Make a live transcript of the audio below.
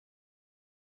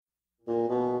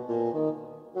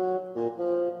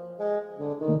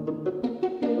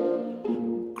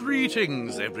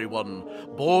Greetings, everyone,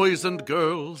 boys and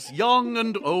girls, young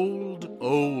and old,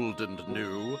 old and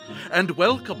new, and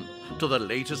welcome to the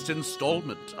latest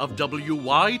installment of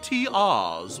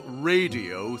WYTR's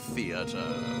Radio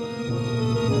Theatre.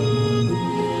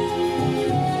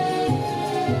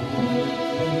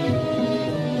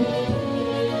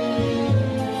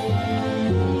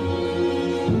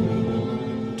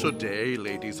 Today,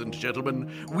 ladies and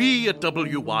gentlemen, we at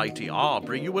WYTR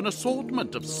bring you an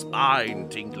assortment of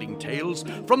spine-tingling tales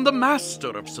from the master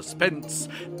of suspense,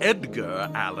 Edgar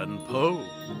Allan Poe.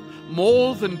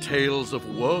 More than tales of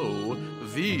woe,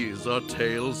 these are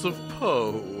tales of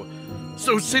Poe.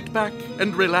 So sit back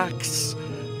and relax,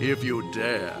 if you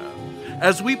dare,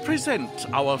 as we present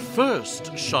our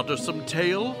first shuddersome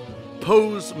tale,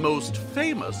 Poe's most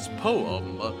famous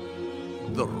poem,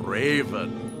 The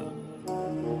Raven.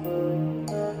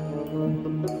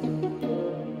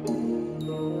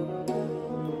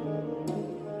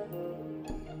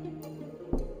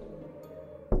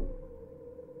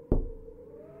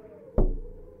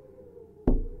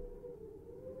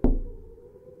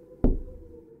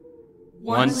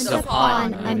 Once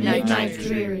upon a midnight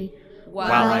dreary,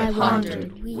 while I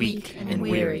pondered, weak and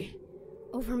weary,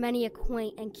 over many a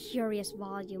quaint and curious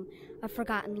volume of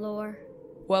forgotten lore,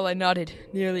 while I nodded,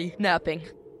 nearly napping,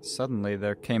 suddenly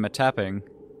there came a tapping,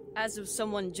 as of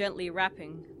someone gently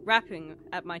rapping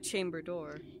at my chamber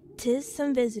door. "'Tis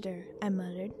some visitor," I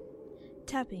muttered,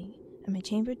 tapping at my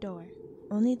chamber door.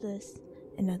 Only this,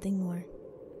 and nothing more.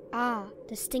 Ah,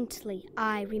 distinctly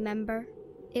I remember.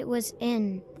 It was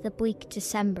in the bleak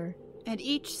December, and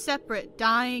each separate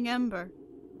dying ember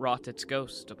wrought its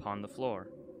ghost upon the floor.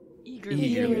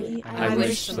 Eagerly I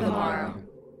wished for the morrow.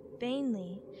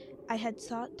 Vainly I had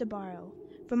sought to borrow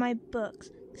from my books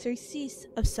surcease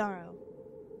of sorrow.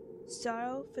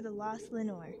 Sorrow for the lost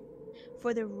Lenore,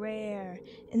 for the rare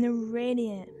and the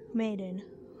radiant maiden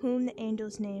whom the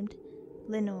angels named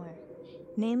Lenore,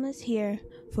 nameless here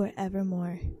for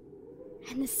evermore.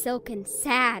 And the silken,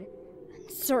 sad,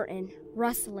 uncertain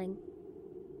rustling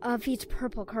of each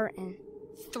purple curtain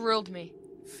thrilled me,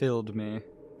 filled me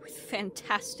with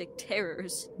fantastic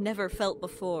terrors never felt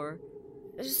before.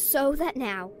 So that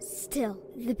now, still,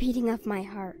 the beating of my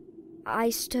heart, I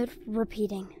stood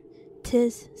repeating,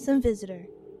 "'Tis some visitor,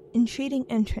 entreating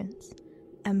entrance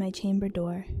at my chamber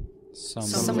door."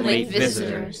 Some late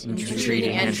visitors,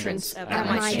 entreating entrance at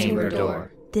my chamber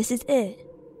door. This is it,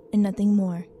 and nothing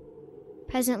more.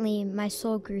 Presently my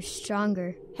soul grew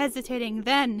stronger. Hesitating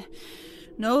then,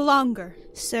 no longer.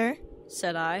 "Sir,"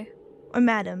 said I, "or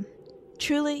madam,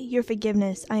 truly your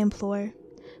forgiveness I implore.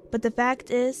 But the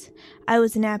fact is, I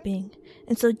was napping,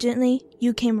 and so gently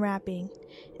you came rapping,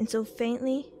 and so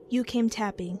faintly you came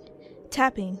tapping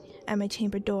at my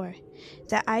chamber door,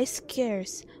 that I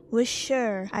scarce was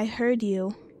sure I heard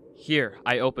you." Here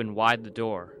I opened wide the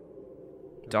door.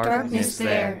 Darkness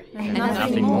there, and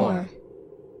nothing more.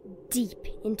 Deep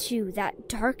into that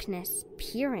darkness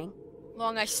peering.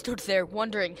 Long I stood there,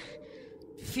 wondering,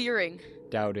 fearing,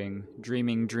 doubting,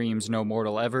 dreaming dreams no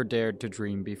mortal ever dared to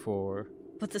dream before.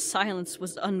 But the silence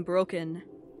was unbroken,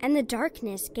 and the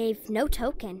darkness gave no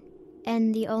token.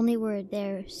 And the only word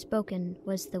there spoken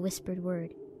was the whispered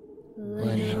word,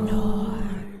 Lenore.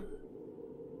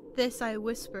 This I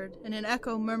whispered, and an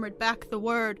echo murmured back the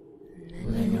word,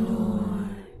 Lenore.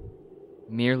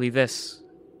 Merely this,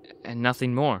 and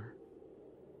nothing more.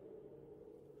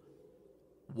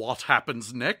 What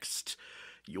happens next?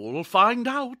 You'll find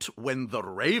out when The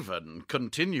Raven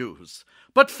continues.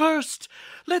 But first,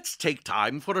 let's take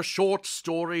time for a short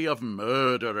story of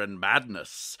murder and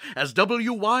madness as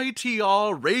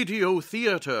WYTR Radio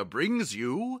Theatre brings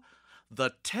you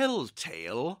The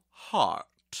Telltale Heart.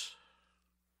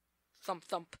 Thump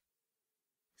thump,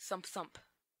 thump thump.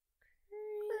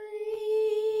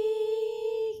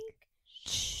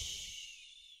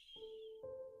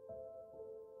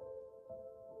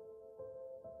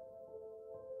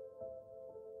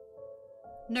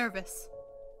 nervous.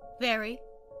 Very,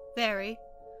 very,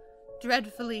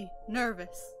 dreadfully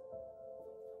nervous.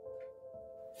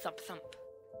 Thump thump.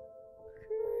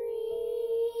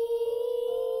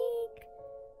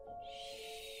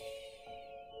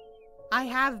 I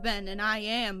have been and I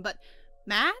am, but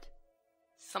mad?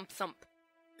 Thump thump.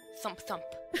 Thump thump.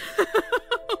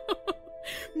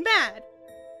 Mad!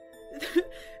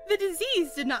 The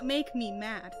disease did not make me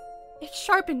mad. It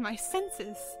sharpened my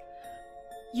senses.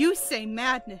 You say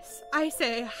madness. I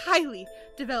say a highly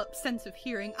developed sense of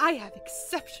hearing. I have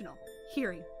exceptional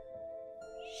hearing.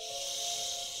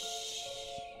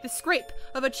 The scrape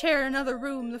of a chair in another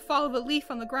room, the fall of a leaf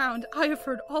on the ground. I have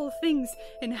heard all things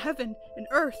in heaven and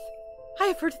earth. I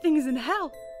have heard things in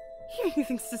hell. Hearing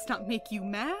things does not make you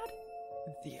mad.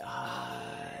 The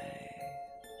eye.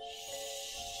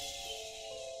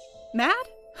 Mad?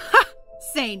 Ha!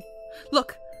 Sane.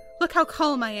 Look how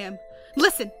calm I am.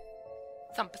 Listen.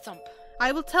 Thump, thump.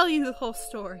 I will tell you the whole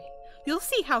story. You'll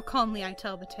see how calmly I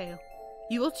tell the tale.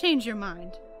 You will change your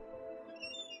mind.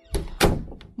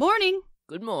 Morning.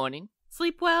 Good morning.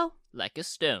 Sleep well? Like a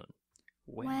stone.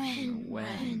 When?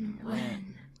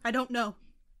 I don't know.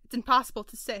 It's impossible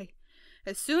to say.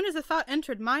 As soon as a thought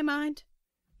entered my mind...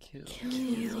 Kill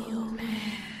the old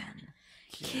man.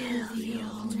 Kill the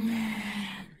old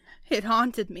man. It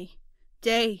haunted me.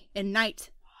 Day and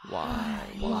night. Why?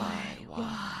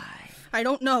 I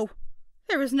don't know.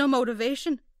 There was no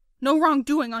motivation. No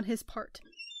wrongdoing on his part.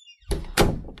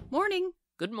 Morning.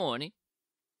 Good morning.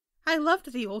 I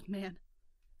loved the old man.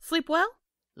 Sleep well?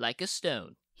 Like a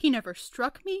stone. He never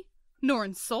struck me, nor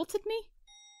insulted me.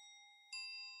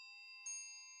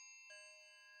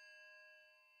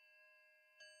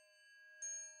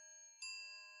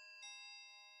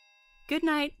 Good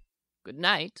night. Good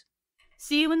night.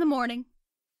 See you in the morning.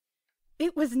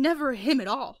 It was never him at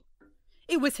all.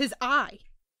 It was his eye.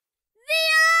 The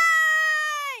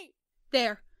eye!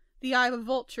 There, the eye of a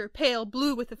vulture, pale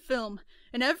blue with a film,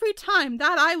 and every time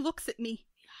that eye looks at me...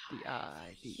 The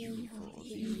eye, the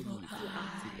evil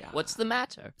eye. What's the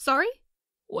matter? Sorry?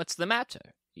 What's the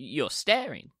matter? You're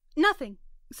staring. Nothing.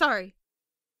 Sorry.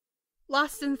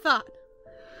 Lost in thought.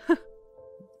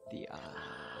 The eye.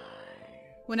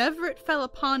 Whenever it fell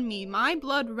upon me, my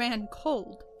blood ran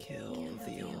cold. Kill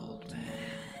the old man.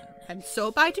 And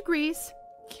so by degrees...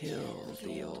 Kill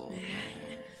the old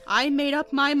man. I made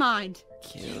up my mind.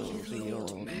 Kill the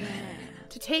old man.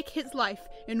 To take his life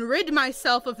and rid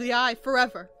myself of the eye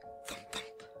forever.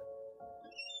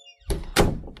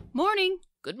 Morning.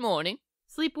 Good morning.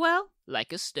 Sleep well?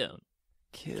 Like a stone.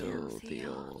 Kill the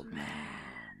old man.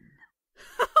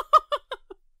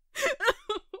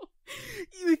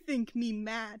 You think me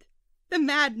mad. The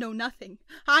mad know nothing.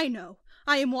 I know.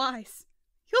 I am wise.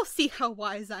 You'll see how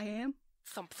wise I am.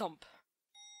 Thump, thump.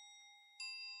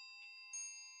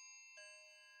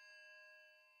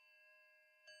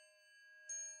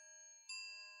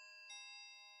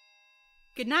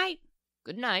 Good night.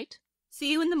 Good night.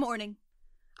 See you in the morning.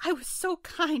 I was so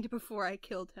kind before I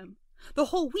killed him. The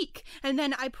whole week, and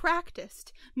then I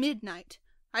practiced. Midnight.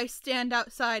 I stand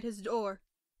outside his door.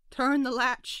 Turn the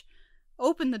latch.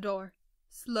 Open the door.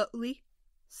 Slowly.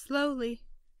 Slowly.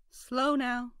 Slow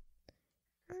now.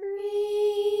 Creak.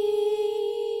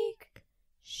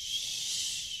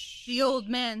 Shh. The old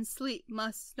man's sleep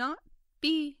must not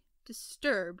be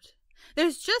disturbed.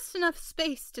 There's just enough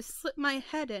space to slip my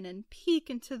head in and peek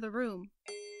into the room.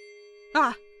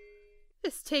 Ah!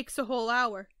 This takes a whole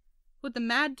hour. Would the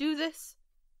mad do this?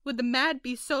 Would the mad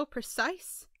be so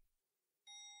precise?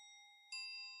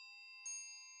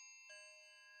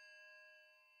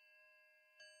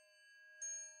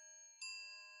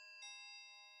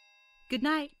 Good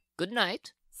night. Good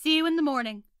night. See you in the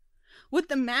morning. Would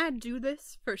the mad do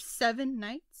this for 7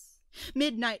 nights?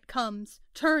 Midnight comes,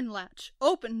 turn latch,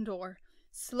 open door,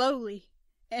 slowly,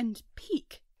 and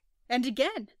peek, and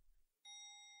again.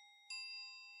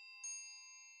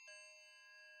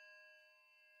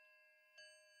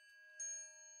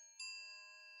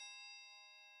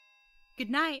 Good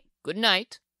night. Good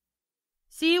night.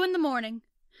 See you in the morning.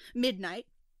 Midnight,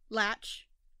 latch,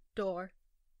 door,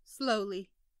 slowly,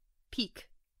 peek.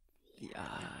 The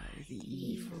eye, the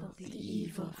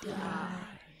evil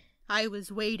eye. I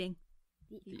was waiting.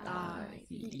 The eye,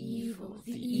 the evil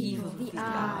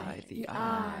eye. The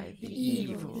eye, the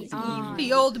evil eye.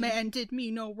 The old man did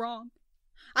me no wrong.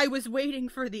 I was waiting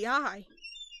for the eye.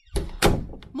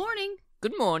 Morning.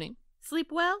 Good morning.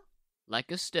 Sleep well? Like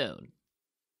a stone.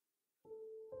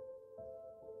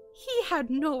 He had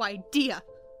no idea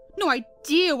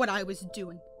what I was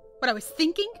doing, what I was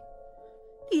thinking.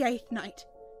 The 8th night,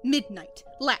 midnight,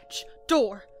 latch,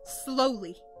 door,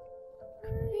 slowly.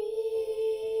 Creak.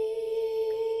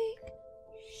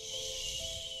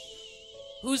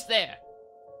 Who's there?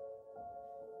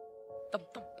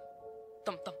 Thump, thump.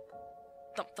 Thump, thump.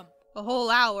 Thump, thump. A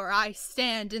whole hour I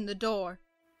stand in the door.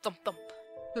 Thump, thump.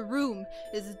 The room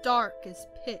is dark as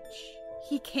pitch.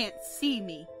 He can't see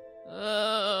me.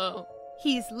 Oh.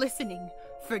 He's listening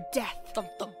for death. Thump,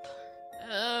 thump.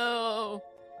 Oh.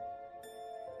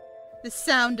 The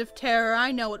sound of terror,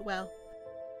 I know it well.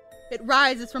 It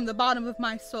rises from the bottom of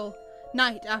my soul.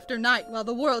 Night after night, while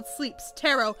the world sleeps,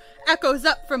 terror echoes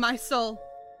up from my soul.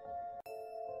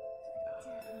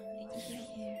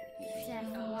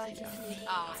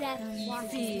 Death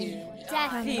watches me.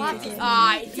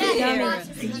 I Death fear.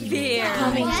 watches me. Fear.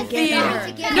 Coming to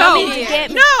get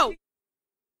me. No! No!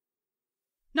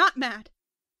 Not mad.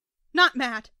 Not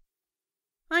mad.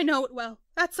 I know it well,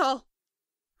 that's all.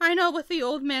 I know what the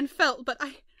old man felt, but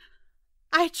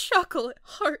I chuckle at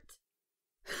heart.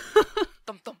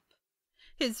 Thump thump.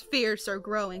 His fears are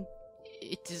growing.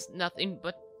 It is nothing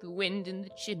but the wind in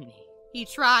the chimney. He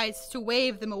tries to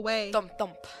wave them away. Thump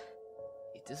thump.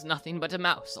 It is nothing but a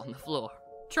mouse on the floor.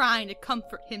 Trying to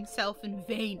comfort himself in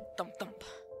vain. Thump thump.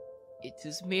 It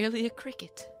is merely a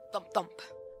cricket. Thump thump.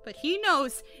 But he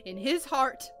knows in his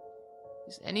heart.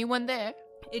 Is anyone there?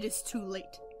 It is too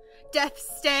late. Death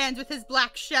stands with his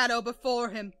black shadow before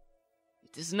him.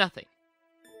 It is nothing.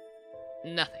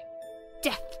 Nothing.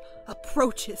 Death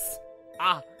approaches.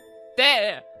 Ah,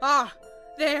 there! Ah,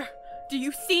 there. Do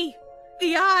you see?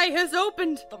 The eye has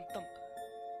opened. Thump thump.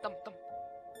 Thump thump.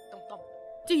 Thump thump.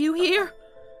 Do you hear?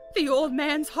 The old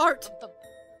man's heart. Thump thump.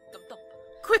 Thump thump.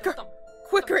 Quicker. Thump,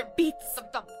 Quicker thump, it beats.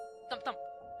 thump thump. Thump thump.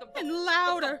 Thump, And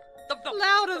louder. thump, thump,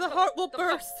 Louder the thump, heart will thump,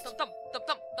 thump, burst. thump, thump, thump,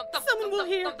 thump, thump, thump, Someone thump, will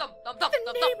thump, hear. thump, thump, thump, thump, The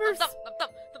thump, neighbors. thump, thump,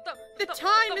 thump, thump, thump, The thump,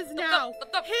 time thump, is thump, now.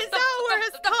 thump, thump, His thump, hour thump,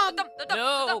 has thump, come. thump, thump,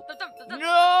 No! thump, thump, thump, thump,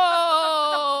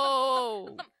 No!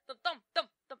 thump, thump, thump, thump, thump,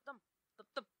 thump, thump, thump,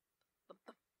 thump, thump,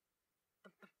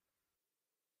 thump, thump.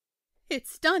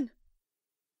 It's done.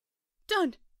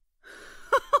 Done.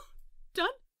 Done?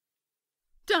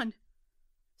 Done.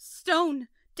 Stone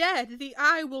dead, the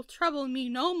eye will trouble me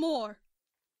no more.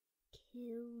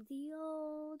 Kill the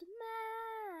old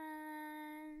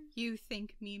man. You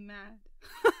think me mad.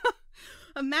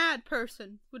 A mad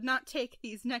person would not take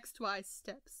these next wise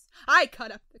steps. I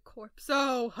cut up the corpse.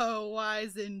 Oh, ho,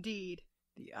 wise indeed.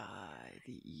 The eye,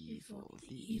 the evil,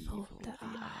 the evil, the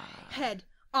eye. Head,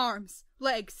 arms,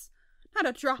 legs. Not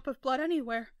a drop of blood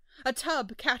anywhere. A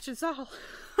tub catches all.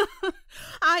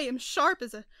 I am sharp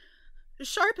as a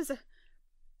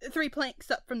 3 planks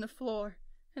up from the floor,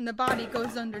 and the body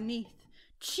goes underneath.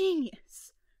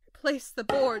 Genius! Place the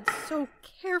boards so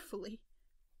carefully,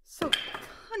 so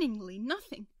cunningly.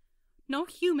 Nothing. No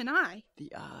human eye.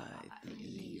 The eye, the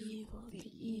evil,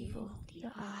 the evil, the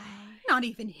eye. Not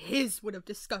even his would have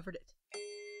discovered it.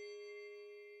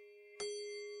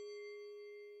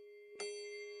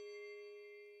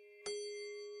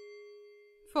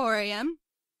 "4 a.m.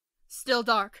 Still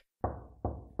dark.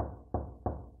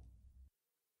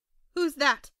 Who's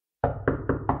that?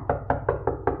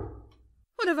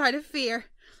 What have I to fear?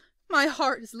 My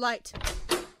heart is light.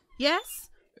 Yes?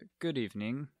 Good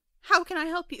evening. How can I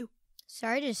help you?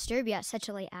 Sorry to disturb you at such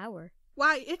a late hour.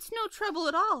 Why, it's no trouble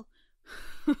at all.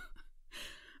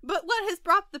 But what has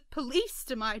brought the police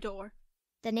to my door?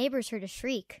 The neighbors heard a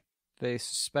shriek. They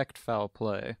suspect foul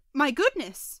play. My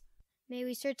goodness! May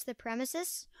we search the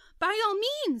premises? By all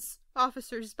means,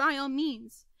 officers, by all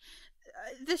means.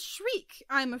 The shriek,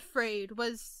 I'm afraid,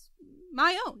 was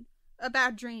my own. A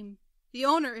bad dream. The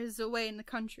owner is away in the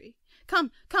country. Come,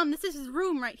 this is his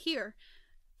room right here.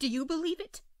 Do you believe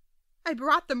it? I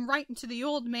brought them right into the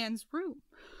old man's room.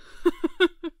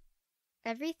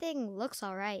 Everything looks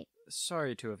all right.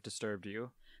 Sorry to have disturbed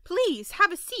you. Please,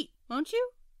 have a seat, won't you?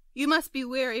 You must be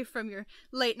weary from your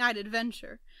late-night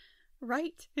adventure.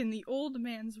 Right in the old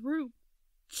man's room.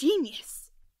 Genius!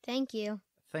 Thank you.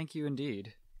 Thank you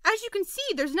indeed. As you can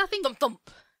see, there's nothing... Thump thump.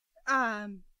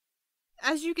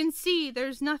 As you can see,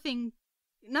 there's nothing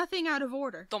out of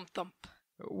order. Thump thump.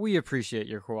 We appreciate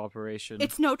your cooperation.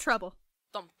 It's no trouble.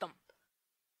 Thump thump.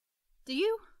 Do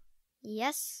you?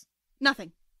 Yes?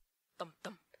 Nothing. Thump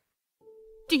thump.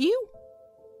 Do you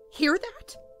hear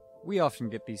that? We often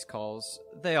get these calls.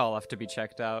 They all have to be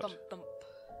checked out. Thump thump.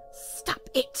 Stop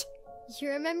it! You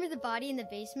remember the body in the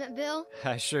basement, Bill?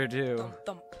 I sure do. Thump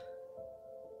thump.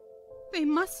 They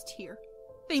must hear.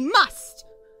 They must!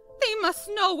 They must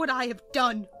know what I have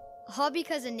done. All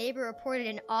because a neighbor reported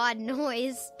an odd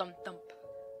noise. Thump thump.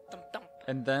 Thump thump.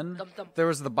 And then Thump thump. there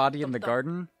was the body in the Thump, thump.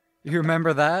 garden. You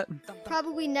remember that? Thump thump.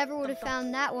 Probably never would have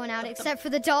found that one out except for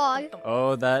the dog.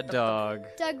 Oh, that dog.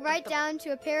 Dug right down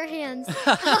to a pair of hands.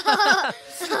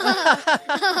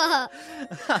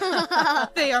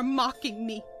 They are mocking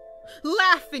me,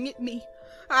 laughing at me.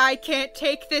 I can't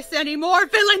take this anymore,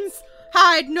 villains!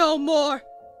 Hide no more!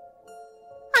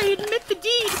 I admit the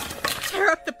deed! Tear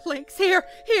up the planks! Here!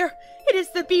 It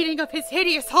is the beating of his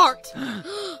hideous heart! Thump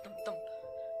thump.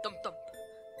 Thump thump.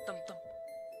 Thump thump.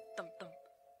 Thump thump.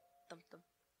 Thump thump.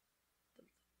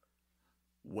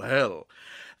 Well,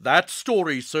 that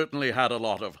story certainly had a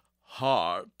lot of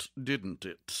heart, didn't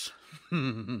it?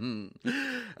 And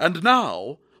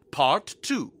now, part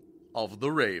 2 of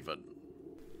The Raven.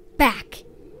 Back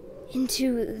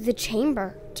into the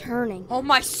chamber, turning. Oh,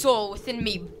 my soul within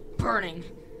me burning.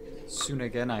 Soon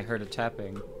again I heard a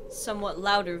tapping. Somewhat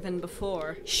louder than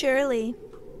before, Surely,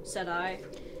 said I.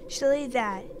 Surely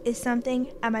that is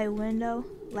something at my window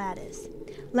lattice.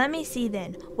 Let me see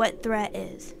then what threat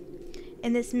is.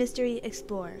 In this mystery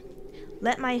explore.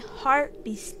 Let my heart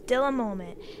be still a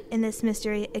moment in this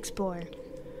mystery explore.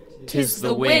 'Tis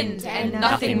the wind and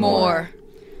nothing more.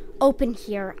 Open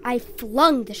here, I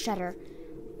flung the shutter,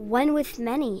 one with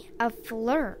many a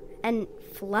fleur and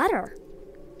flutter.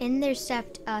 In there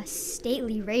stepped a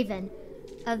stately raven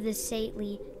of the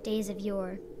stately days of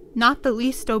yore. Not the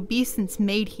least obeisance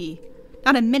made he,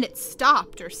 not a minute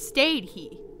stopped or stayed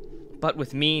he, but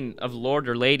with mien of lord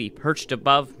or lady perched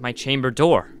above my chamber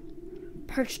door.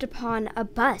 Perched upon a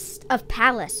bust of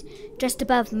Pallas just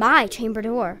above my chamber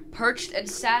door. Perched and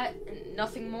sat and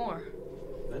nothing more.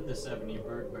 Then this ebony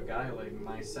bird beguiling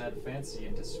my sad fancy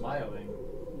into smiling.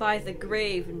 By the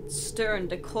grave and stern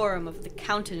decorum of the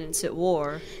countenance it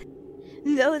wore.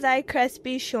 Though thy crest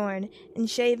be shorn and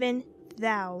shaven,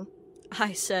 thou,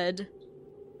 I said,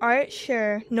 art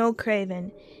sure no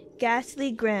craven,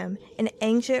 ghastly grim, an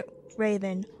ancient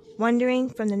raven, wandering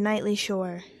from the nightly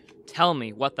shore. Tell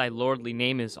me what thy lordly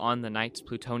name is on the night's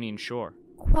Plutonian shore.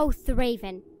 Quoth the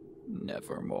raven,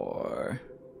 nevermore.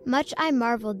 Much I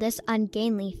marveled this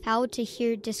ungainly fowl to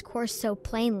hear discourse so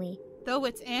plainly, though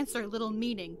its answer little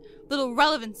meaning, little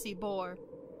relevancy bore.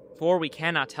 For we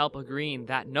cannot help agreeing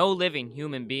that no living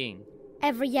human being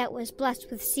ever yet was blessed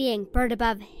with seeing bird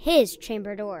above his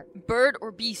chamber door. Bird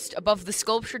or beast above the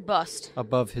sculptured bust.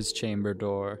 Above his chamber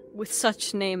door. With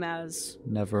such name as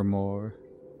nevermore.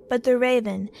 But the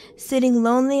raven, sitting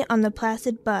lonely on the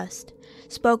placid bust,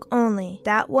 spoke only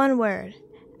that one word,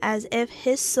 as if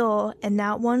his soul in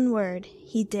that one word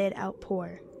he did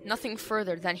outpour. Nothing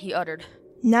further than he uttered.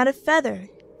 Not a feather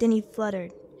then he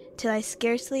fluttered, till I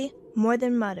scarcely more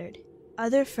than muttered,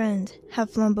 other friends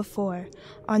have flown before,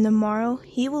 on the morrow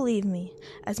he will leave me,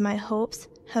 as my hopes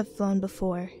have flown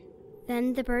before.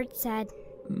 Then the bird said,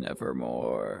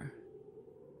 nevermore.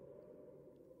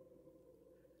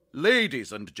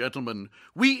 Ladies and gentlemen,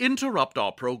 we interrupt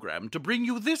our program to bring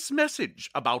you this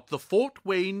message about the Fort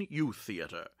Wayne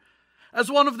Youtheatre. As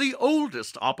one of the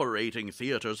oldest operating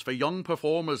theaters for young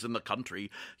performers in the country,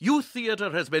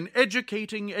 Youtheatre has been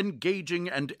educating, engaging,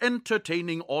 and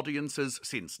entertaining audiences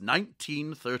since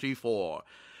 1934.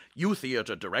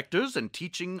 Youtheatre directors and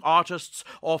teaching artists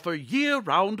offer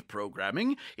year-round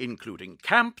programming, including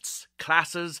camps,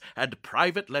 classes, and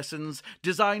private lessons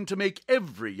designed to make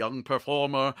every young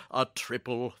performer a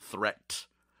triple threat.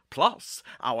 Plus,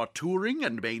 our touring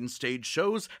and main stage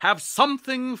shows have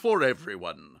something for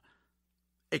everyone.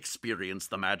 Experience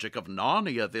the magic of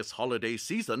Narnia this holiday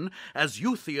season as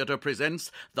Youtheatre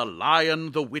presents The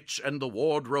Lion, the Witch, and the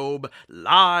Wardrobe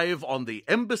live on the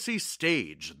Embassy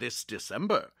stage this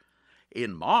December.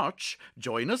 In March,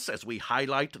 join us as we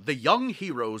highlight the young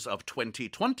heroes of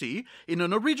 2020 in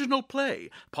an original play,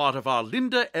 part of our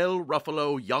Linda L.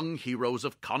 Ruffalo Young Heroes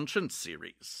of Conscience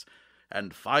series.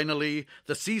 And finally,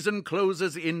 the season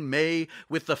closes in May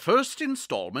with the first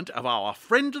installment of our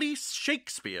Friendly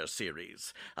Shakespeare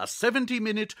series, a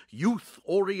 70-minute,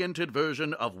 youth-oriented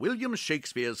version of William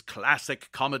Shakespeare's classic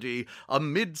comedy, A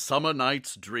Midsummer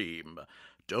Night's Dream.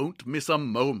 Don't miss a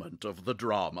moment of the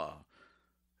drama.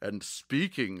 And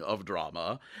speaking of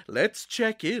drama, let's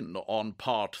check in on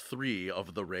part 3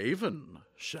 of The Raven,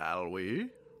 shall we?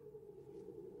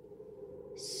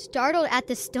 Startled at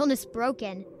the stillness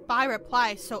broken, by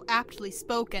reply so aptly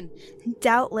spoken,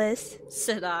 doubtless,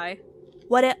 said I,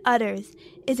 what it utters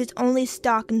is its only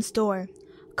stock and store,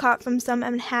 caught from some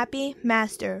unhappy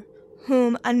master,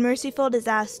 whom unmerciful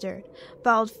disaster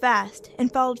followed fast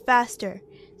and followed faster,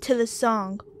 till the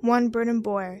song one burden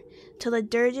bore, till the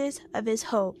dirges of his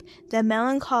hope the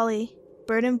melancholy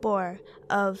burden bore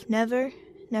of never,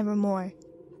 nevermore.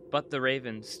 But the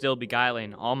raven still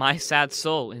beguiling all my sad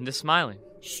soul into smiling.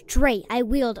 Straight I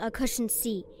wheeled a cushioned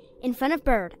seat in front of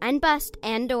bird and bust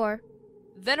and door.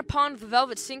 Then upon the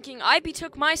velvet sinking, I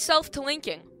betook myself to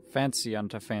linking. Fancy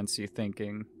unto fancy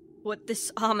thinking. What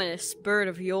this ominous bird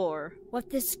of yore, what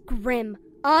this grim,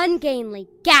 ungainly,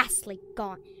 ghastly,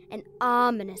 gaunt, and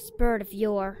ominous bird of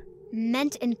yore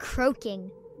meant in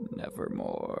croaking.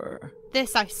 Nevermore.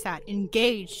 This I sat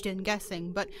engaged in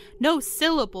guessing, but no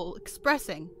syllable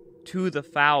expressing. To the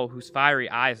fowl whose fiery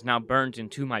eyes now burned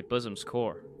into my bosom's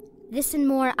core. This and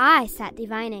more I sat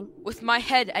divining, with my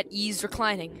head at ease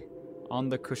reclining, on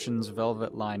the cushion's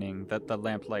velvet lining that the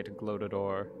lamplight gloated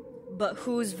o'er. But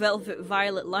whose velvet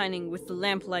violet lining with the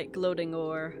lamplight gloating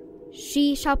o'er?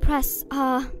 She shall press,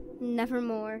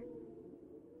 nevermore.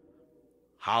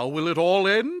 How will it all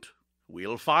end?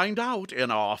 We'll find out in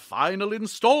our final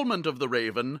installment of The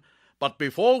Raven. But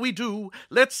before we do,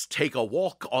 let's take a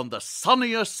walk on the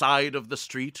sunnier side of the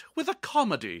street with a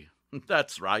comedy.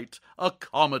 That's right, a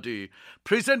comedy,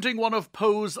 presenting one of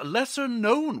Poe's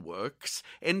lesser-known works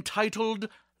entitled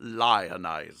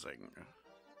Lionizing.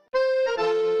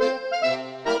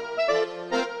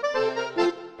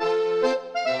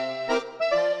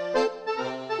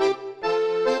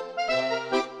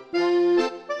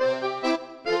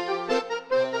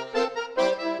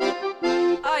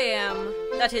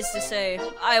 That is to say,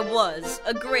 I was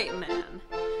a great man.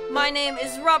 My name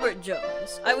is Robert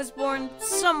Jones. I was born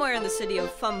somewhere in the city of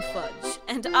Fumfudge,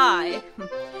 and I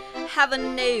have a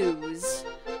nose.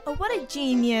 Oh, what a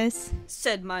genius,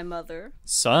 said my mother.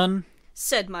 Son,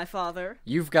 said my father.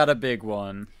 You've got a big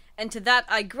one. And to that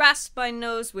I grasped my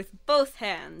nose with both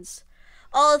hands,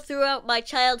 all throughout my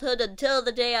childhood until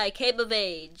the day I came of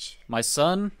age. My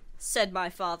son, said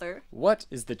my father. What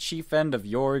is the chief end of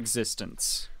your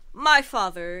existence? My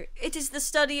father, it is the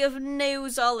study of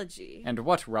nosology. And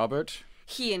what, Robert?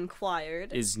 He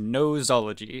inquired. Is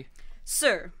nosology?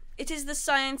 Sir, it is the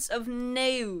science of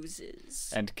noses.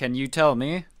 And can you tell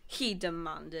me? He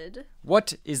demanded.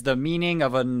 What is the meaning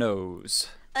of a nose?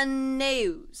 A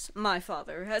nose, my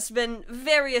father, has been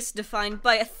various defined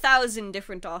by 1,000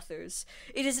 different authors.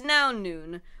 It is now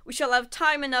noon. We shall have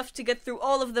time enough to get through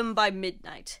all of them by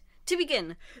midnight. To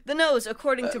begin, the nose,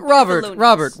 according to Robert,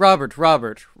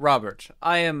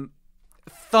 I am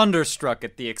thunderstruck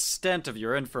at the extent of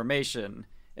your information.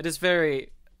 It is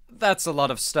that's a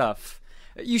lot of stuff.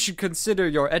 You should consider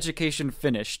your education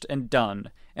finished and done,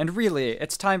 and really,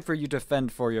 it's time for you to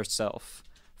fend for yourself.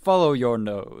 Follow your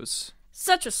nose.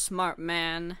 Such a smart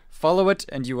man. Follow it,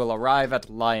 and you will arrive at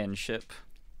lionship.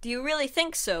 Do you really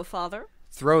think so, father?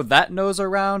 Throw that nose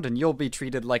around, and you'll be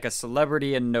treated like a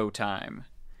celebrity in no time.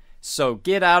 So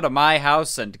get out of my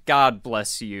house and God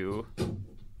bless you.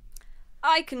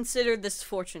 I considered this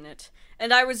fortunate,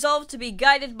 and I resolved to be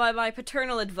guided by my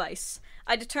paternal advice.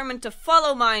 I determined to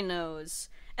follow my nose,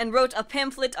 and wrote a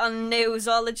pamphlet on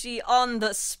nosology on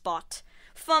the spot.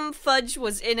 Fumfudge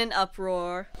was in an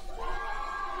uproar.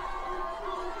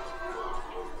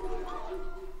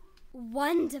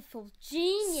 Wonderful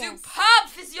genius. Superb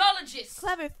physiologist.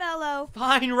 Clever fellow.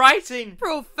 Fine writing.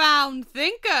 Profound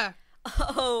thinker.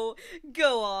 Oh,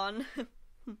 go on.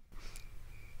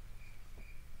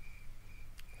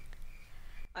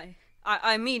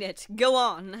 I mean it. Go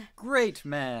on. Great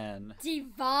man.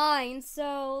 Divine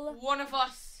soul. One of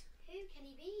us. Who can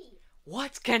he be?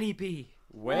 What can he be?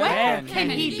 Where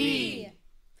can he be?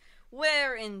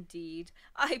 Where, indeed.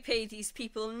 I pay these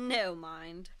people no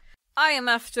mind. I am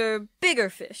after bigger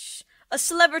fish. A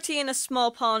celebrity in a small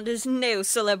pond is no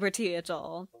celebrity at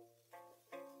all.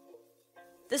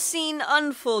 The scene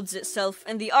unfolds itself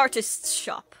in the artist's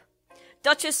shop.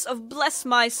 Duchess of Bless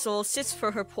My Soul sits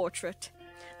for her portrait.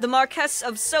 The Marquess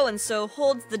of So-and-so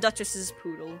holds the Duchess's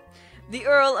poodle. The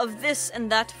Earl of this and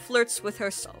that flirts with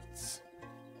her salts.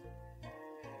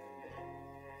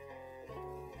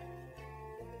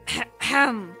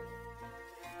 Ahem.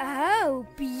 Oh,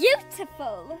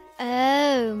 beautiful.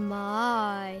 Oh,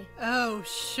 my. Oh,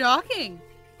 shocking.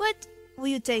 What will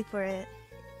you take for it?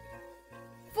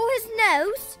 For his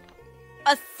nose?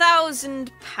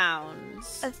 1,000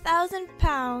 pounds. 1,000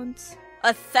 pounds.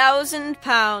 1,000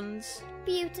 pounds.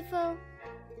 Beautiful.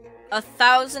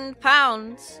 1,000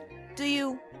 pounds. Do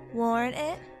you warrant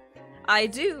it? I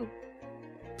do.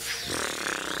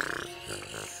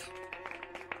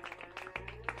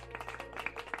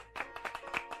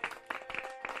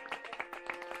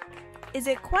 Is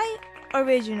it quite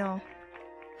original?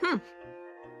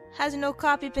 Has no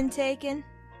copy been taken?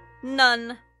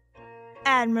 None.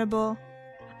 Admirable.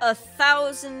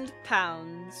 1,000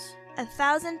 pounds.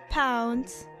 1,000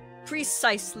 pounds.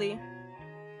 Precisely.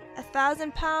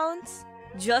 1,000 pounds?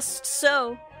 Just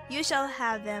so. You shall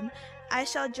have them. I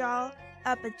shall draw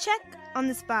up a check on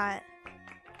the spot.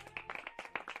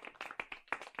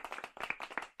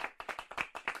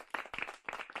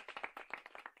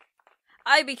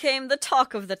 I became the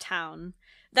talk of the town.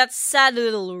 That sad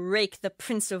little rake, the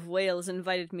Prince of Wales,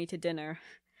 invited me to dinner.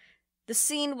 The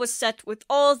scene was set with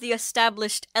all the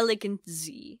established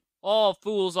elegancy. All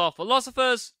fools are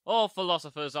philosophers, all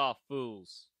philosophers are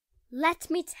fools. Let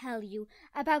me tell you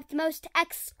about the most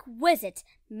exquisite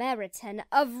meriton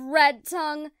of red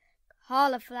tongue,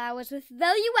 cauliflowers with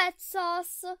velouette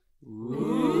sauce.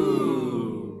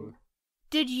 Ooh.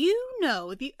 Did you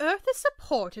know the earth is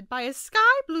supported by a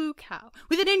sky blue cow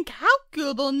with an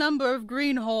incalculable number of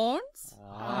green horns?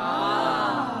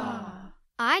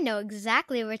 I know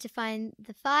exactly where to find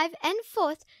the 5 and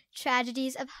 4th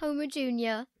tragedies of Homer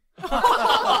Jr.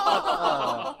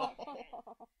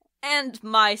 and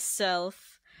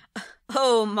myself.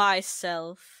 Oh,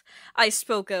 myself. I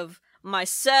spoke of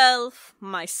myself,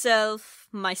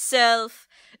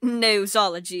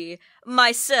 nosology,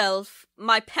 myself,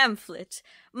 my pamphlet,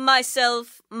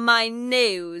 myself, my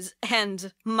nose,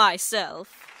 and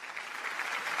myself.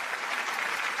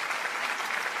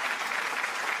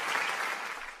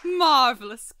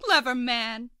 Marvelous, clever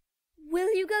man.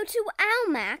 Will you go to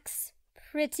Almack's,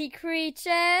 pretty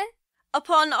creature?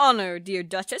 Upon honor, dear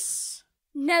Duchess.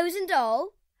 Nose and all?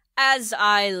 As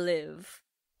I live.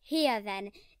 Here,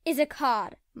 then, is a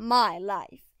card, my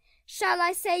life. Shall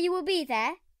I say you will be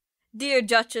there? Dear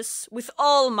Duchess, with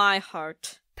all my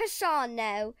heart. Pshaw,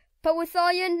 no, but with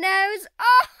all your nose?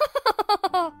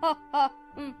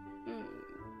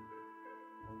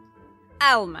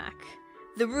 Almack.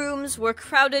 The rooms were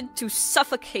crowded to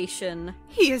suffocation.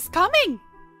 He is coming,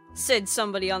 said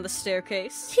somebody on the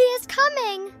staircase. He is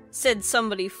coming, said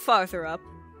somebody farther up.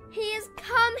 He is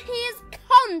come,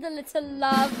 the little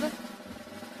love.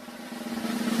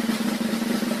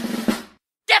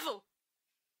 Devil!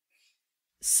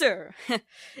 Sir,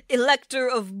 Elector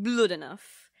of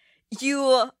Bloodenuff,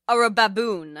 you are a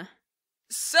baboon.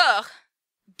 Sir,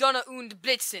 Donner und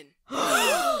Blitzen.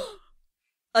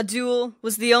 A duel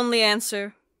was the only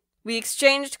answer. We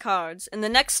exchanged cards, and the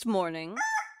next morning...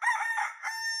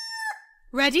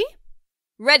 Ready?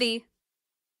 Ready.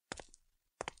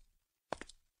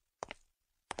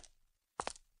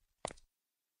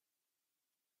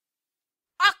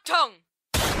 Achtung!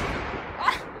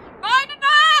 Meine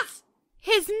Nase!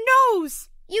 His nose!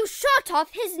 You shot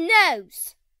off his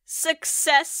nose!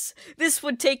 Success! This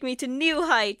would take me to new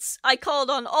heights. I called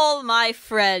on all my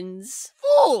friends.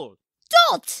 Fool!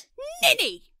 Dolt!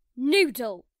 Ninny!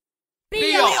 Noodle!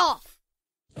 Be off!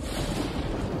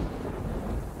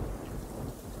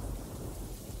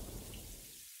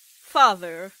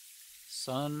 Father.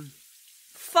 Son.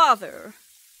 Father.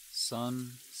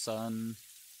 Son.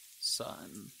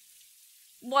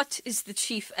 What is the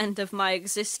chief end of my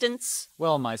existence?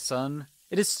 Well, my son,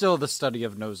 it is still the study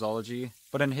of nosology,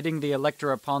 but in hitting the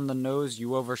elector upon the nose,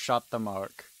 you overshot the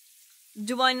mark.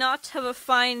 Do I not have a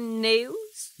fine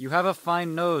nose? You have a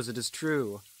fine nose, it is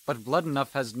true, but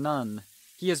Bloodenuff has none.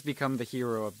 He has become the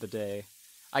hero of the day.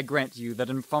 I grant you that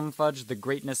in Fumfudge the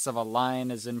greatness of a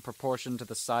lion is in proportion to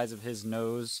the size of his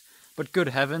nose, but good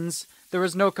heavens, there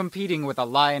is no competing with a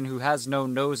lion who has no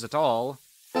nose at all.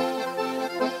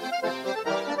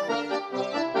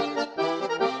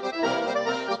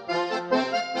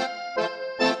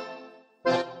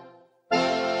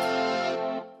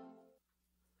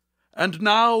 And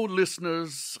now,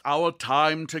 listeners, our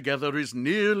time together is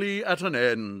nearly at an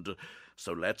end,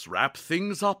 so let's wrap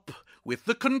things up with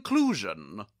the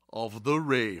conclusion of The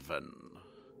Raven.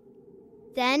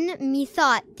 Then,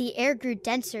 methought, the air grew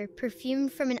denser,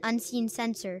 perfumed from an unseen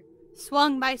censer.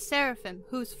 Swung by seraphim,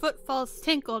 whose footfalls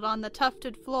tinkled on the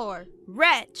tufted floor.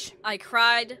 Wretch! I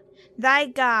cried. Thy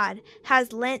God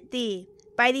has lent thee,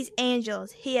 by these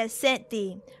angels he has sent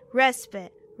thee,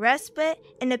 respite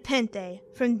and nepenthe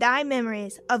from thy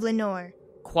memories of Lenore.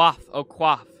 Quaff, O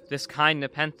quaff, this kind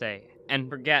nepenthe, and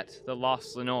forget the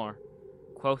lost Lenore.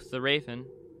 Quoth the raven,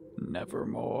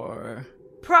 Nevermore.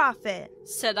 Prophet,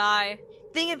 said I,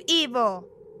 thing of evil,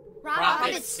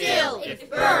 Prophet still, if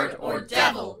bird or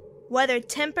devil. Whether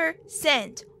temper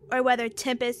sent, or whether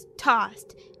tempest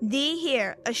tossed, thee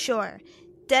here ashore,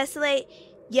 desolate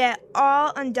yet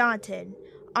all undaunted,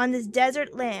 on this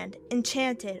desert land,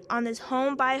 enchanted, on this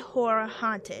home by horror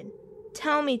haunted.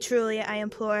 Tell me truly, I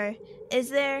implore, is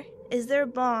there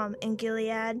balm in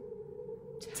Gilead?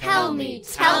 Tell me,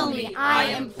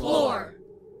 I implore,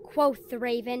 quoth the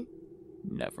raven.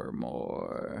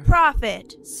 Nevermore.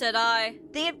 Prophet, said I,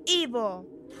 thing of evil,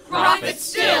 prophet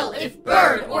still, if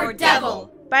bird or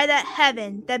devil. by that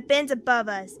heaven that bends above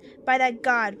us, by that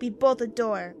God we both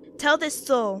adore, tell this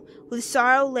soul with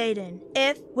sorrow laden,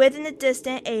 if within the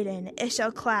distant Aden it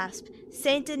shall clasp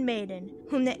sainted maiden,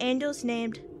 whom the angels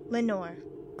named Lenore.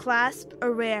 Clasp a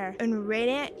rare and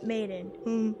radiant maiden,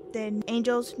 whom the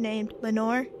angels named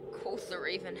Lenore. Quoth the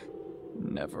raven,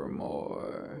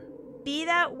 Nevermore. Be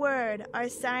that word our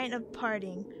sign of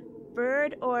parting,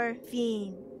 bird or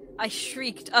fiend. I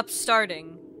shrieked,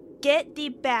 upstarting. Get thee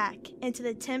back into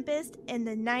the tempest and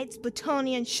the night's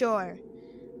Plutonian shore.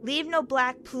 Leave no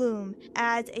black plume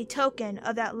as a token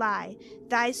of that lie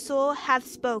thy soul hath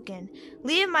spoken.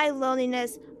 Leave my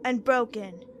loneliness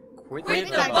unbroken. Quit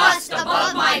the bust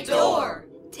above my door.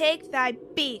 Take thy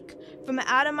beak from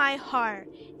out of my heart,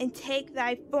 and take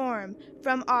thy form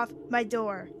from off my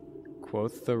door.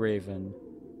 Quoth the raven,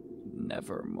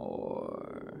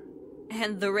 Nevermore.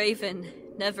 And the raven,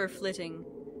 never flitting,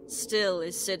 still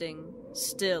is sitting,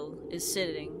 still is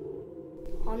sitting.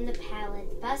 On the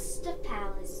pallid bust of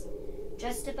Pallas,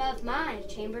 just above my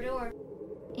chamber door.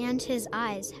 And his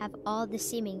eyes have all the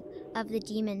seeming of the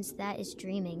demons that is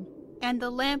dreaming. And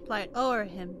the lamplight o'er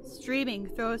him, streaming,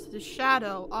 throws the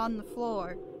shadow on the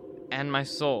floor. And my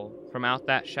soul, from out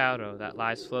that shadow that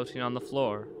lies floating on the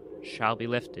floor, shall be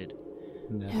lifted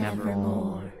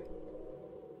nevermore.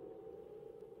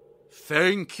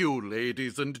 Thank you,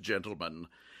 ladies and gentlemen.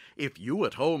 If you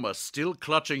at home are still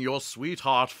clutching your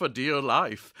sweetheart for dear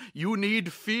life, you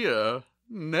need fear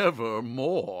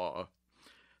nevermore.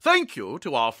 Thank you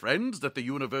to our friends at the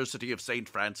University of St.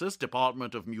 Francis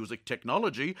Department of Music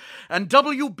Technology and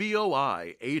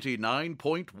WBOI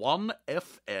 89.1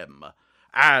 FM.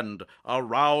 And a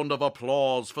round of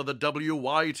applause for the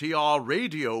WYTR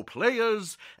radio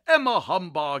players, Emma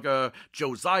Humbarger,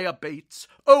 Josiah Bates,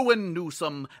 Owen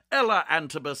Newsome, Ella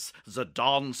Antibus,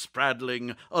 Zidane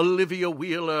Spradling, Olivia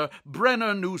Wheeler,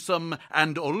 Brenner Newsome,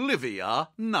 and Olivia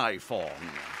Nifong.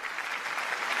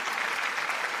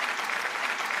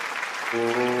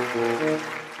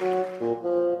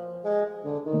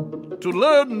 To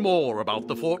learn more about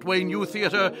the Fort Wayne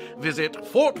Youtheatre, visit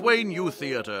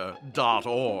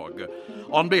fortwayneyoutheatre.org.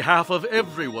 On behalf of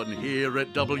everyone here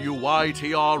at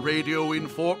WYTR Radio in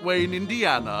Fort Wayne,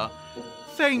 Indiana,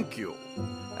 thank you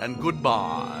and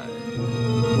goodbye.